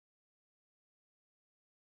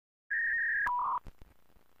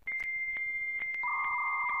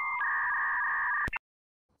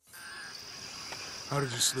How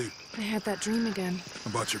did you sleep? I had that dream again.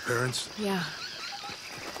 About your parents? Yeah.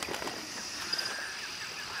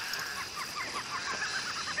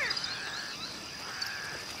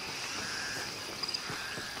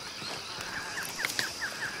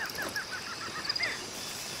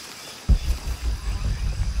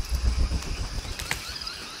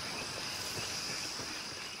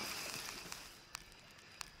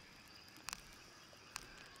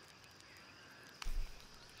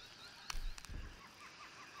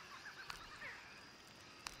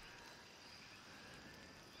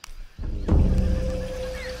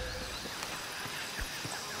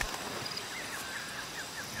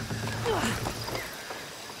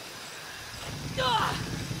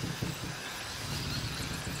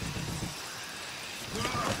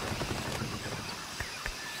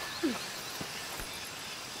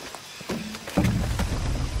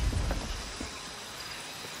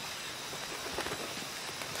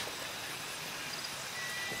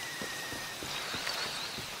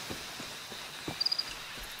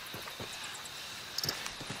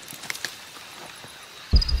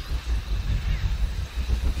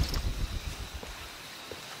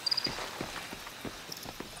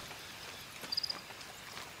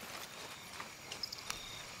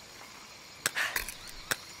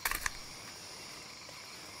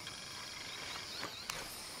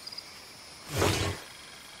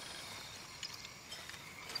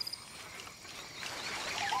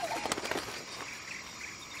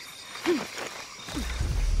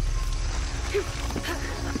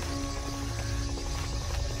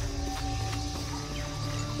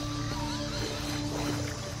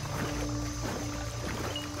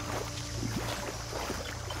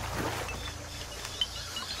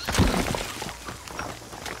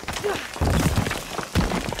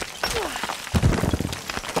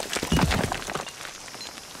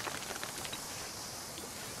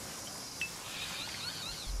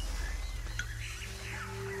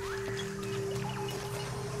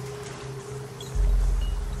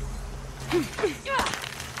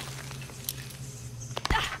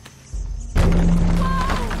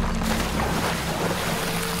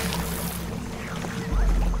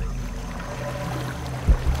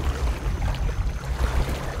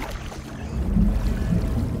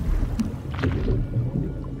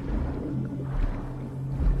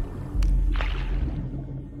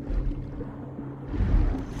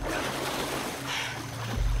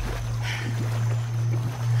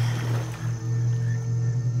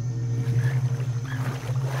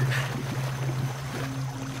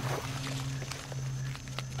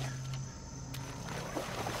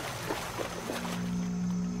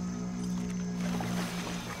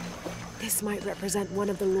 This might represent one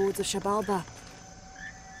of the lords of Shabalba.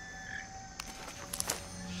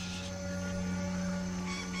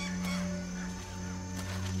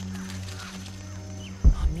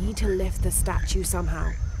 I'll need to lift the statue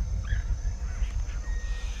somehow.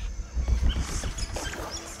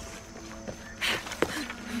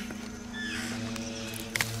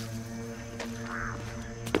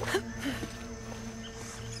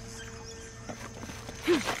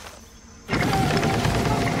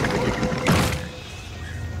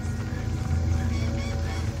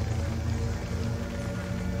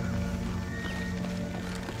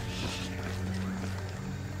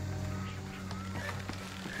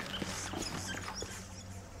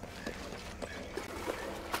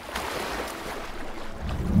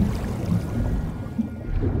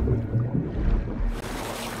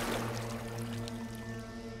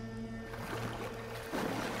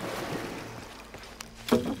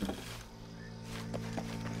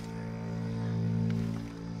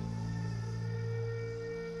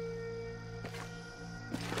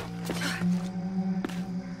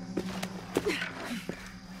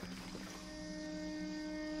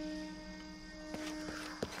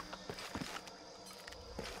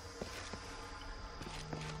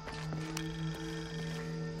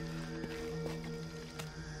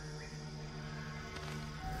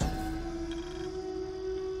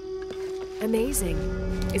 Amazing.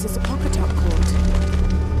 Is this a Korogator court?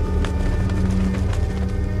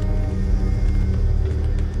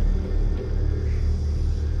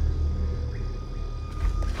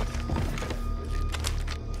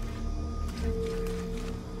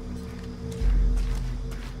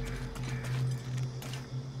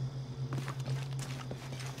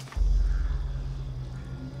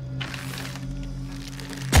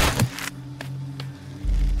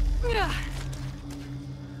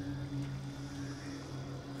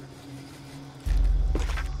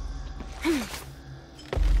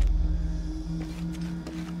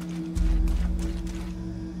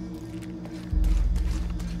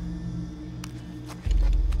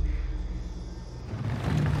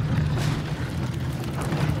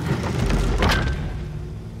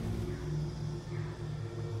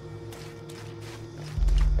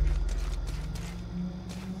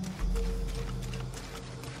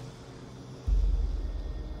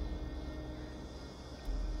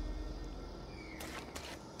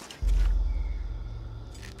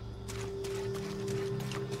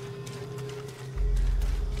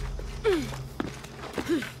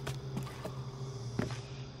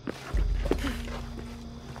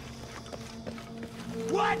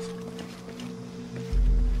 What?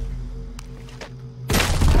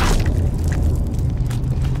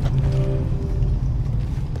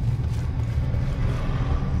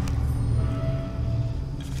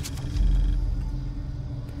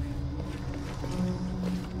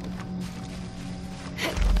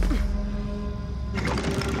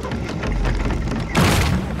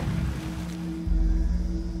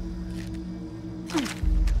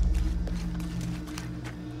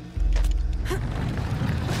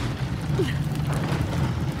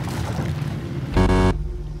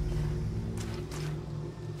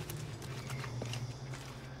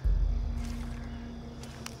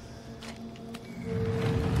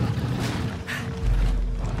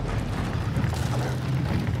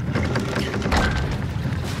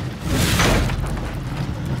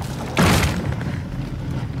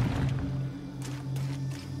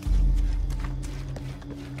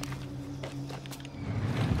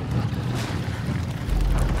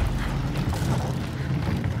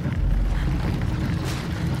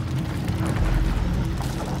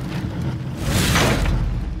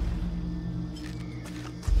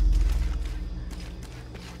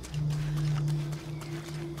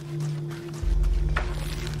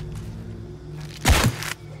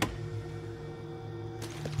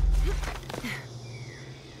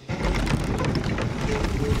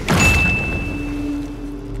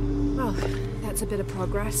 That's a bit of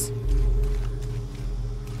progress.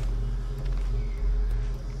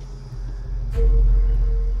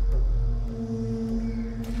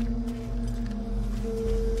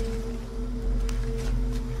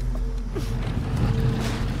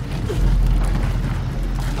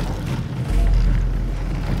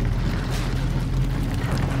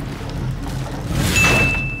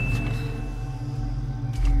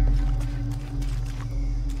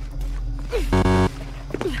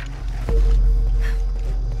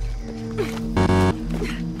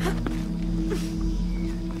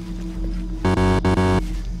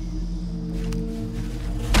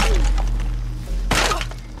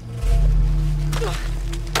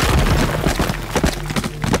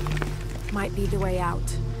 Might be the way out.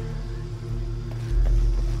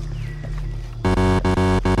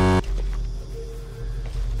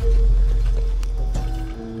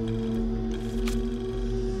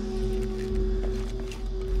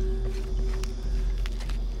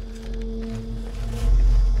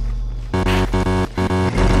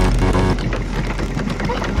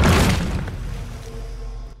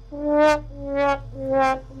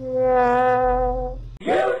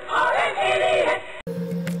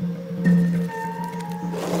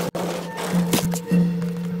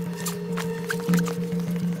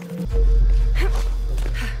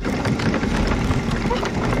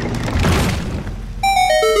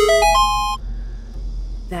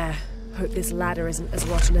 There. Hope this ladder isn't as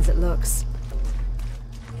rotten as it looks.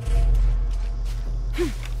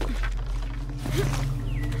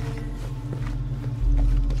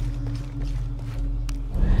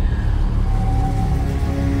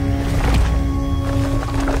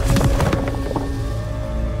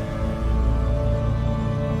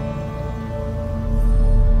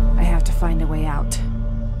 I have to find a way out.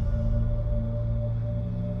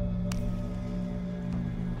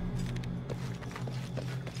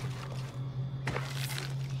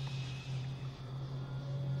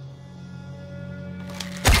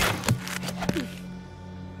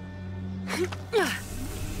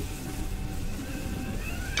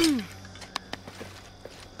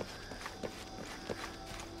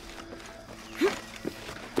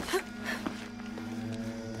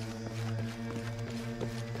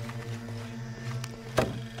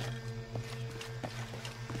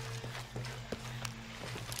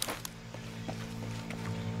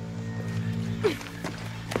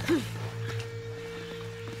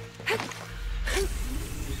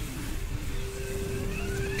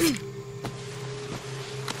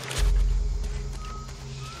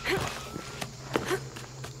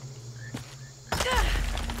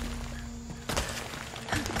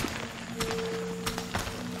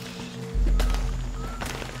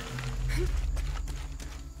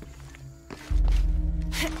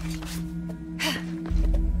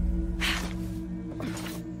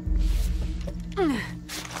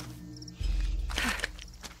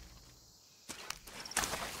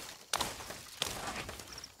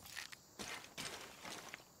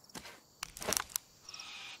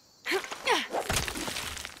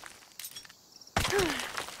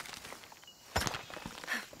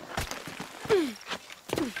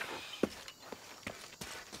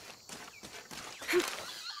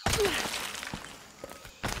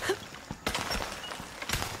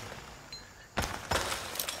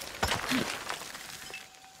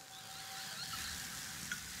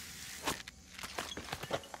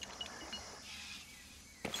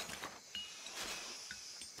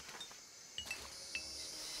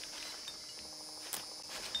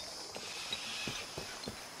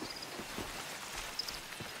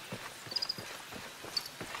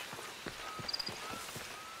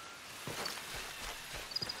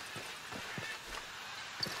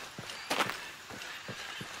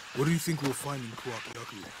 What do you think we'll find in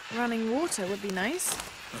Korogator? Running water would be nice.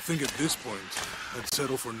 I think at this point, I'd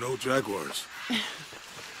settle for no jaguars.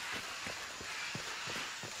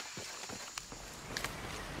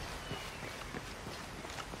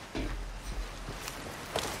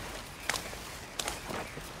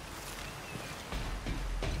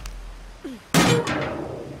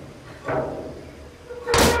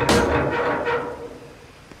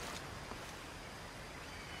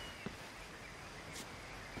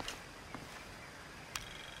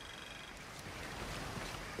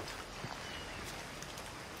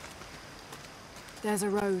 There's a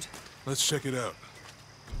road. Let's check it out.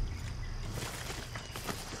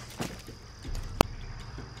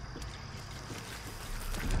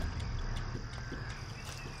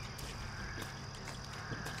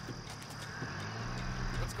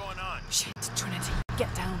 What's going on? Shit, Trinity.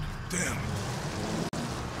 Get down. Damn.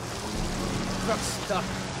 Truck's stuck.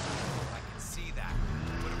 I can see that.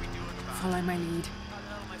 What are we doing about it? Follow my lead. How the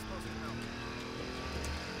hell am I supposed to know?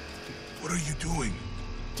 What are you doing?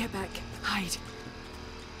 Get back. Hide.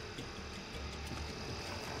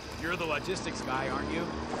 You're the logistics guy, aren't you?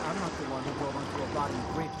 I'm not the one who drove onto a bottom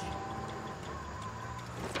bridge.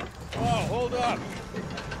 Oh, hold up.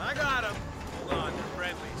 I got him. Hold on, they're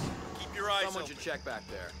friendlies. Keep your eyes open. Someone should check back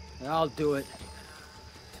there. I'll do it.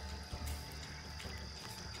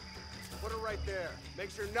 Put her right there.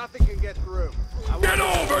 Make sure nothing can get through. Get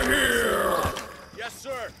over here! Yes,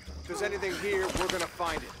 sir. If there's anything here, we're gonna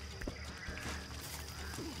find it.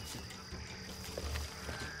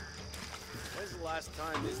 When's the last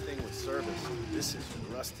time this thing was serviced? This is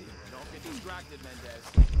rusty. Don't get distracted, Mendez.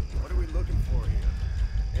 What are we looking for here?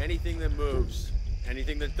 Anything that moves.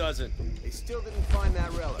 Anything that doesn't. They still didn't find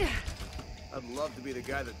that relic. I'd love to be the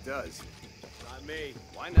guy that does. Not me.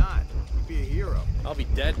 Why not? You'd be a hero. I'll be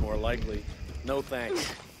dead more likely. No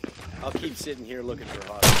thanks. I'll keep sitting here looking for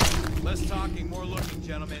hostages. Less talking, more looking,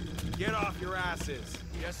 gentlemen. Get off your asses.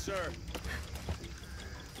 Yes, sir.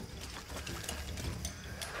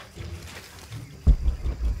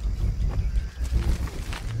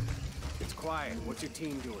 It's quiet. What's your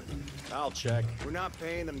team doing? I'll check. We're not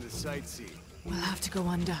paying them to sightsee. We'll have to go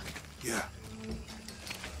under. Yeah.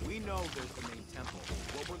 We know there's the main temple.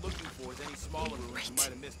 What we're looking for is any smaller ruins we might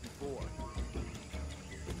have missed before.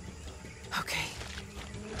 Okay.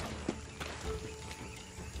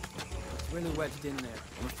 It's really wedged in there.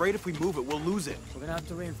 I'm afraid if we move it, we'll lose it. We're gonna have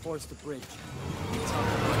to reinforce the bridge.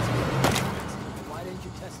 Why didn't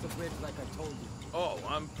you test the bridge like I told you? Oh,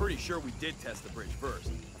 I'm pretty sure we did test the bridge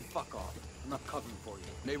first. Fuck off. I'm not covering for you.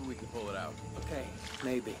 Maybe we can pull it out. Okay,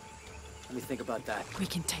 maybe. Let me think about that. We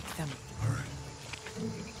can take them. All right.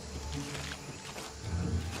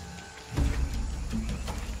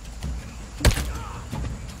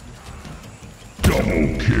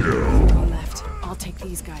 Double kill. Go left. I'll take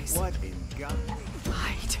these guys. What in God?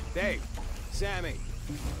 Hide. Dave, Sammy.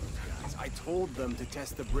 Guys, I told them to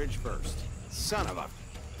test the bridge first. Son of a...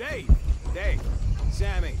 Dave! Dave!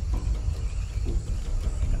 Sammy!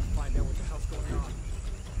 Gotta find out what the hell's going on.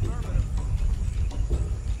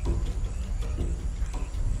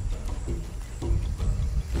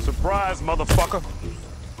 Surprise, motherfucker!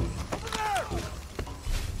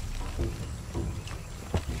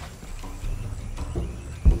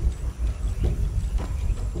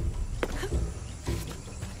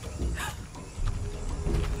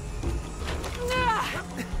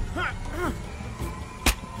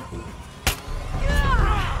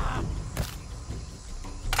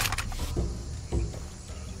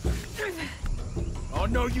 Oh,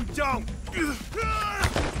 no, you don't!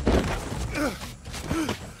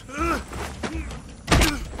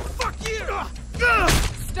 Fuck you!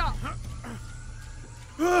 Stop!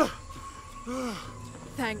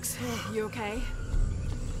 Thanks. You okay?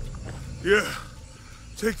 Yeah.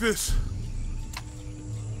 Take this.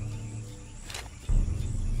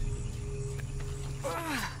 I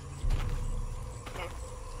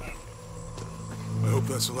hope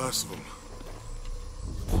that's the last of them.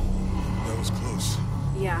 That was close.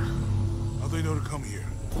 Yeah. How'd they know to come here?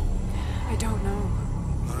 I don't know.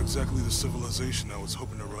 Not exactly the civilization I was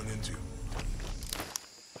hoping to run into.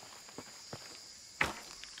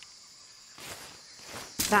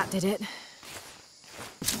 That did it.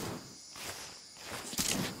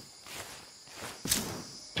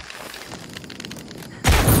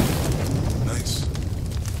 Nice.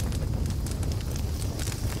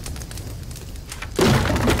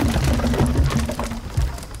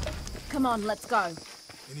 Come on, let's go.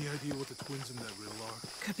 Any idea what the twins in that riddle are?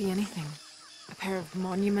 Could be anything. A pair of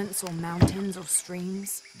monuments or mountains or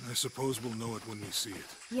streams. I suppose we'll know it when we see it.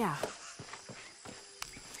 Yeah.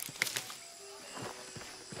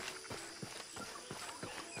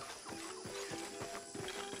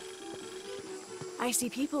 I see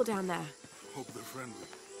people down there. Hope they're friendly.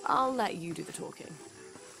 I'll let you do the talking.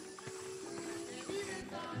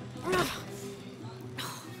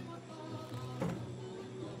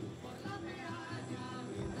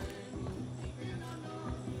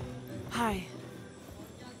 Hi.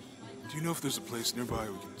 Do you know if there's a place nearby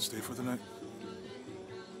we can stay for the night?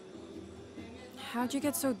 How'd you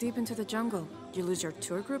get so deep into the jungle? You lose your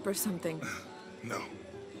tour group or something? No.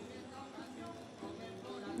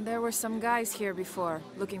 There were some guys here before,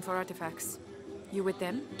 looking for artifacts. You with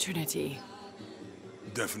them? Trinity.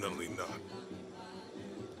 Definitely not.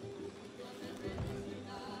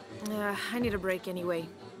 I need a break anyway.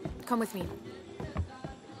 Come with me.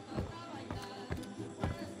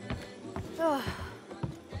 Oh.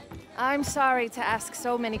 I'm sorry to ask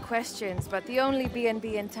so many questions, but the only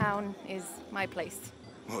B&B in town is my place.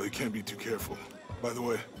 Well, you can't be too careful. By the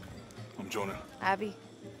way, I'm Jonah. Abby,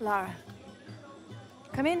 Lara.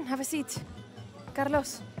 Come in, have a seat.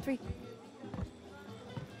 Carlos, 3.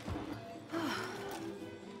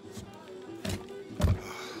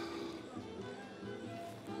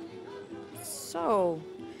 So,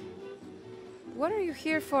 what are you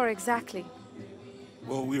here for exactly?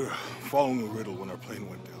 Well, we were following a riddle when our plane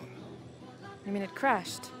went down. You mean it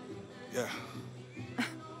crashed? Yeah.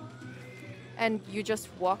 And you just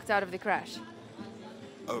walked out of the crash?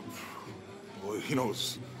 Well, you know,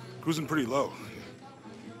 it's cruising pretty low.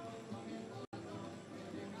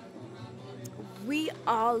 We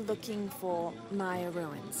are looking for Maya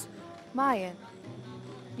ruins. Mayan.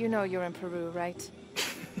 You know you're in Peru, right?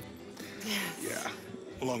 Yeah.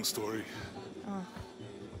 Long story.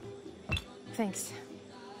 Thanks.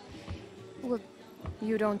 Well,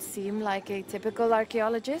 you don't seem like a typical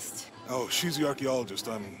archaeologist. Oh, she's the archaeologist.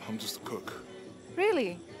 I'm just a cook.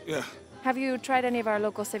 Really? Yeah. Have you tried any of our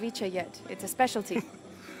local ceviche yet? It's a specialty.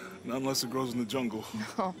 Not unless it grows in the jungle.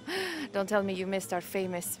 Oh, don't tell me you missed our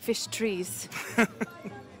famous fish trees.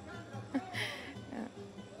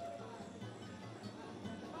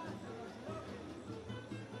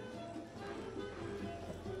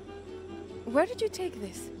 Where did you take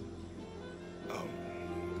this?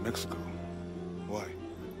 Mexico. Why?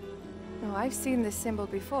 Oh, I've seen this symbol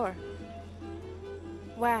before.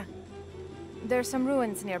 Where? There's some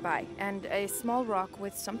ruins nearby, and a small rock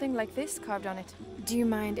with something like this carved on it. Do you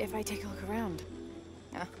mind if I take a look around?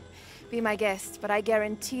 Be my guest, but I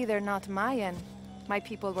guarantee they're not Mayan. My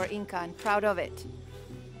people were Inca and proud of it.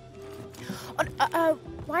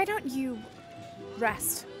 Why don't you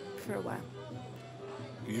rest for a while?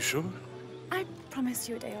 You sure? I promised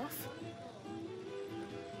you a day off.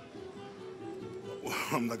 Well,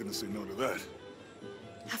 I'm not gonna say no to that.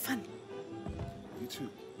 Have fun. You too.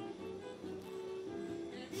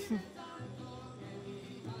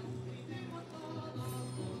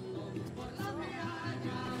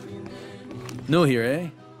 New here, eh?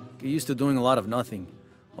 Get used to doing a lot of nothing.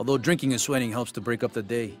 Although drinking and sweating helps to break up the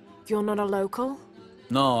day. You're not a local?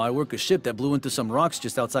 No, I work a ship that blew into some rocks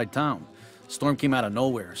just outside town. Storm came out of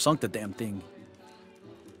nowhere, sunk the damn thing.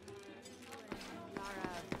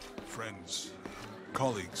 Friends.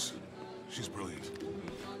 Colleagues. She's brilliant.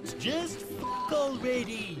 Just f***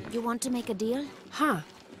 already! You want to make a deal? Huh.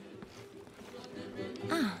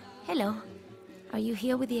 Ah, hello. Are you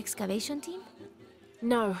here with the excavation team?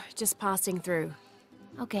 No, just passing through.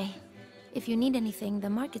 Okay. If you need anything, the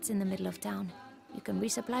market's in the middle of town. You can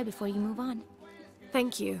resupply before you move on.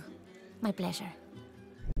 Thank you. My pleasure.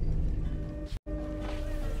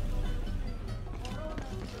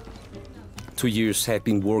 Two years I've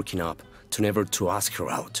been working up to never to ask her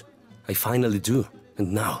out. I finally do,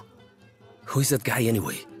 and now, who is that guy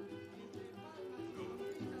anyway?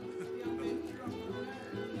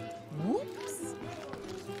 Whoops.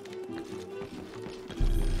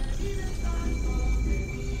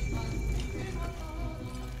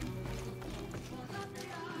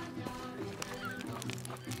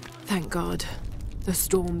 Thank God. The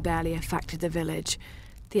storm barely affected the village.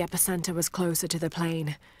 The epicenter was closer to the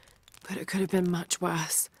plain. But it could have been much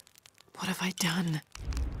worse. What have I done?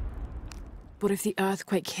 What if the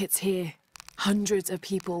earthquake hits here? Hundreds of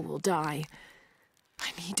people will die.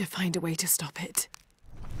 I need to find a way to stop it.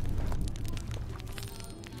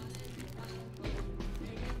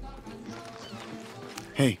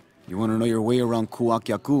 Hey, you want to know your way around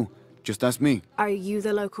Kuakyaku? Just ask me. Are you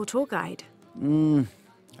the local tour guide?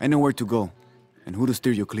 I know where to go, and who to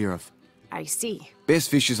steer you clear of. I see. Best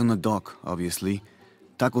fish is on the dock, obviously.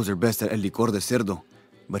 Tacos are best at El Licor de Cerdo,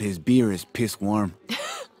 but his beer is piss warm.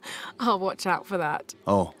 I'll watch out for that.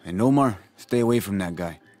 Oh, and Omar, stay away from that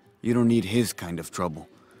guy. You don't need his kind of trouble.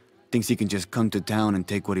 Thinks he can just come to town and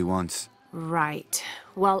take what he wants. Right.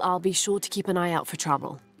 Well, I'll be sure to keep an eye out for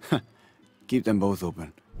trouble. Keep them both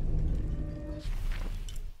open.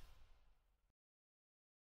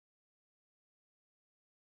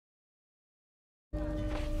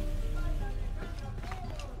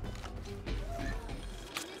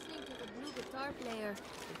 Guitar player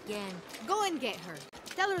again. Go and get her.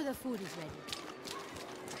 Tell her the food is ready.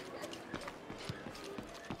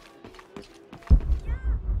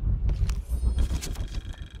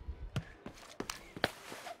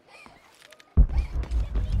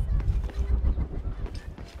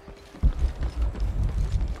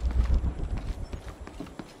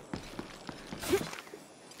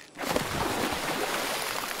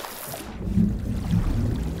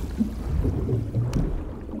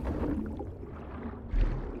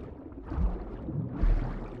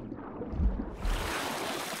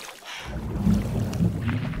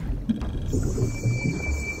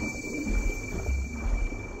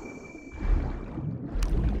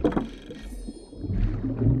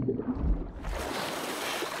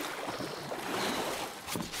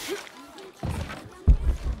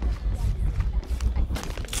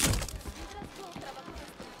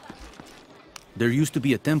 There used to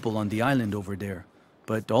be a temple on the island over there,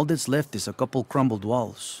 but all that's left is a couple crumbled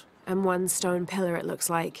walls. And one stone pillar, it looks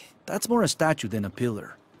like. That's more a statue than a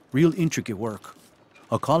pillar. Real intricate work.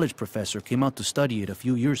 A college professor came out to study it a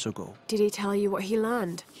few years ago. Did he tell you what he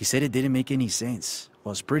learned? He said it didn't make any sense.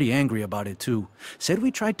 Was pretty angry about it too. Said we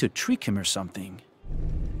tried to trick him or something.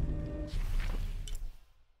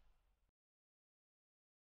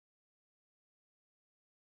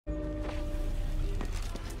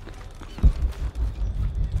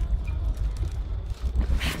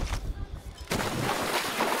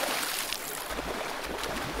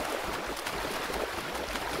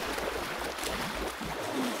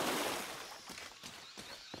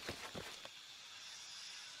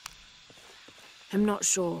 I'm not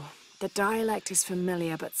sure. The dialect is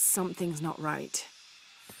familiar, but something's not right.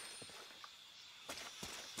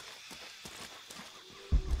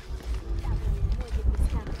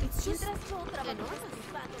 It's just...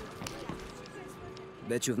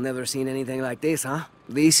 Bet you've never seen anything like this, huh?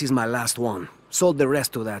 This is my last one. Sold the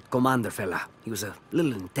rest to that commander fella. He was a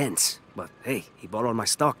little intense, but hey, he bought all my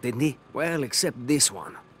stock, didn't he? Well, except this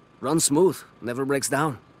one. Runs smooth, never breaks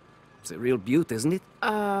down. It's a real beaut, isn't it?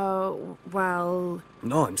 Well...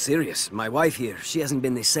 No, I'm serious. My wife here, she hasn't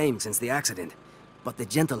been the same since the accident. But the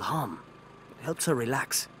gentle hum helps her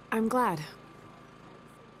relax. I'm glad.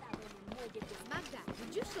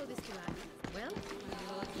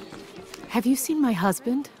 Have you seen my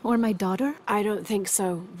husband or my daughter? I don't think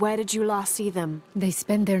so. Where did you last see them? They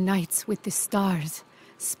spend their nights with the stars,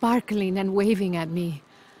 sparkling and waving at me.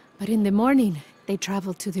 But in the morning, they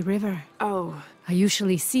travel to the river. Oh. I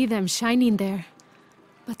usually see them shining there.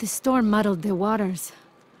 But the storm muddled the waters.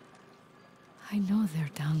 I know they're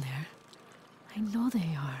down there. I know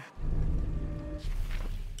they are.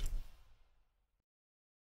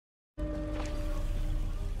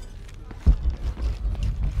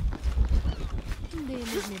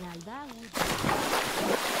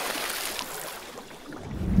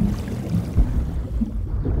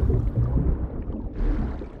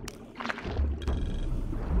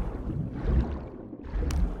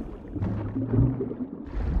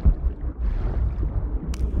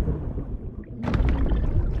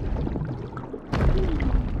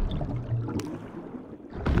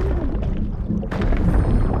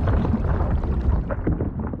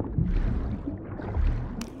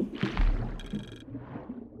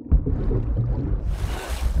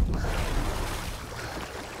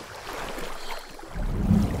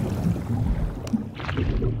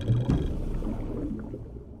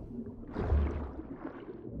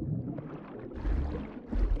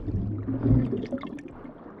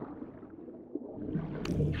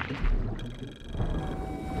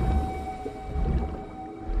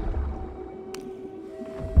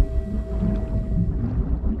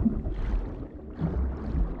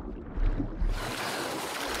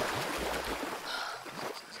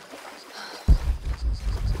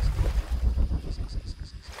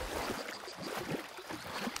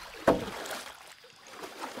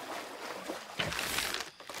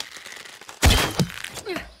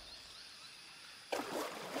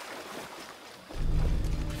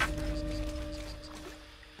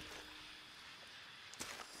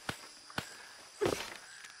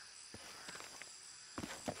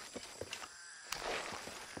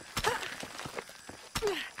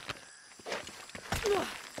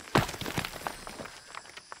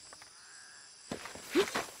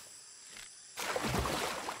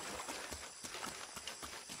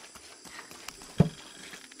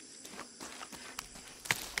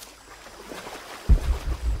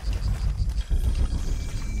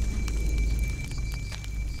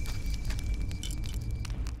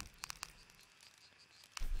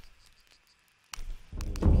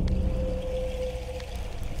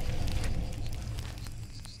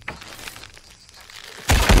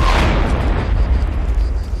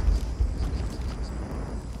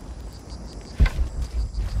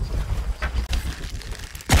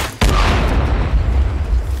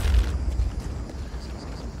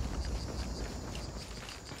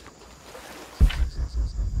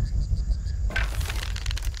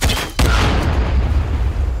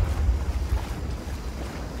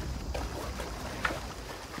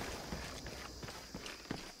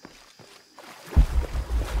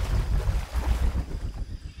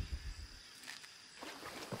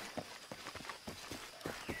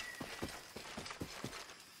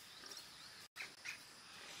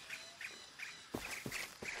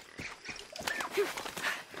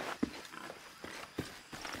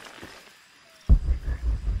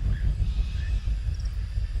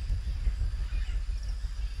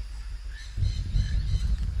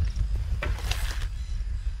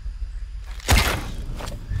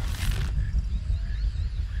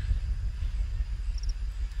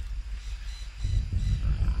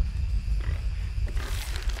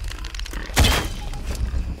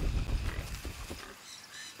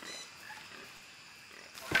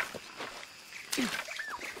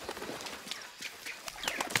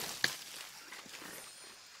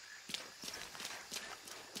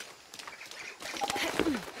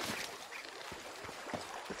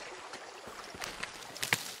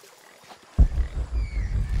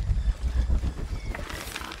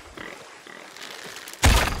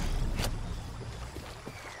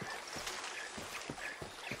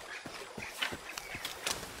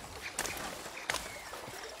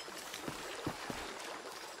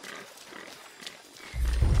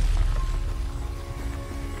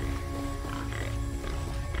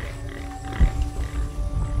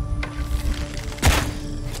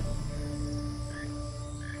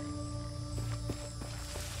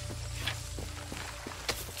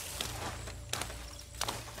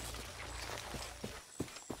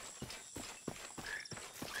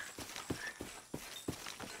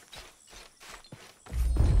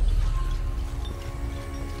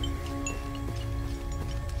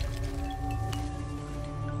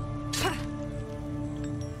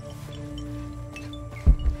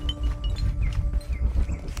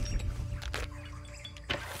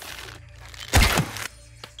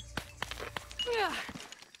 Ugh.